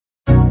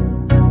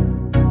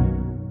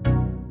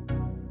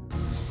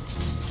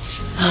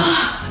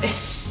It's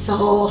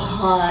so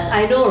hot.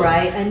 I know,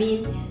 right? I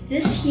mean,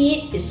 this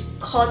heat is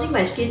causing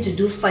my skin to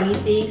do funny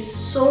things,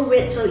 so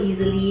red so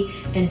easily,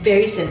 and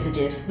very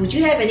sensitive. Would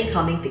you have any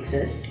calming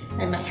fixes?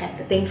 I might have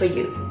the thing for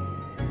you.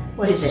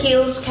 What is it?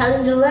 Kiehl's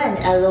Calendula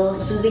Aloe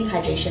Soothing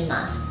Hydration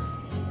Mask.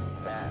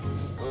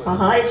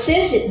 It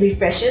says it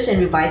refreshes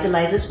and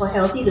revitalizes for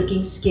healthy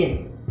looking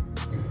skin.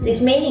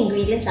 Its main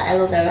ingredients are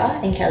aloe vera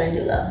and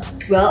calendula.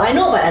 Well, I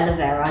know about aloe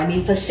vera. I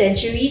mean, for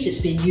centuries it's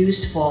been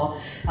used for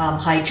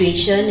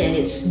hydration and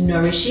it's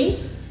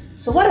nourishing.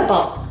 So what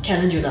about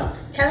calendula?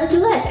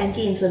 Calendula has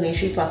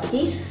anti-inflammatory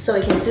properties, so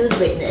it can soothe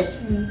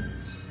redness.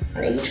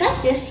 I'll let you try?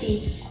 Yes,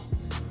 please.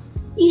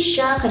 Each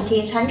jar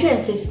contains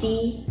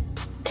 150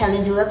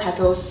 calendula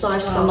petals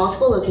sourced from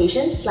multiple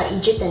locations like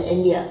Egypt and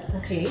India.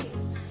 Okay,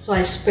 so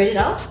I spread it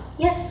out.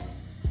 Yeah.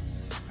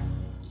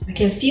 I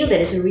can feel that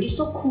it's already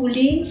so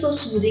cooling, so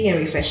soothing and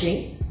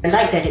refreshing. I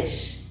like that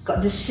it's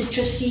got this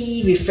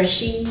citrusy,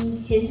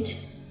 refreshing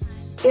hint.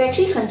 It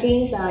actually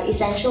contains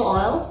essential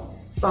oil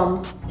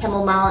from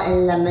chamomile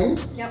and lemon.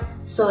 Yep.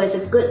 So it's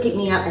a good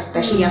pick-me-up,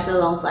 especially after a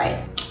long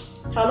flight.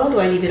 How long do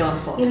I leave it on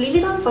for? You leave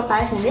it on for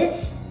 5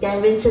 minutes,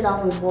 then rinse it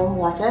off with warm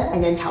water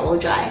and then towel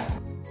dry.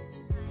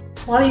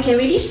 Wow, you can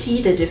really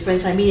see the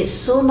difference. I mean, it's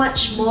so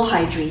much more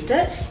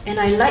hydrated and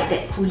I like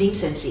that cooling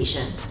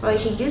sensation. Or you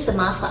can use the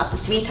mask for up to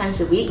 3 times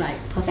a week. Right.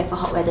 Perfect for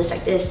hot weathers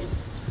like this.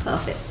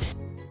 Perfect.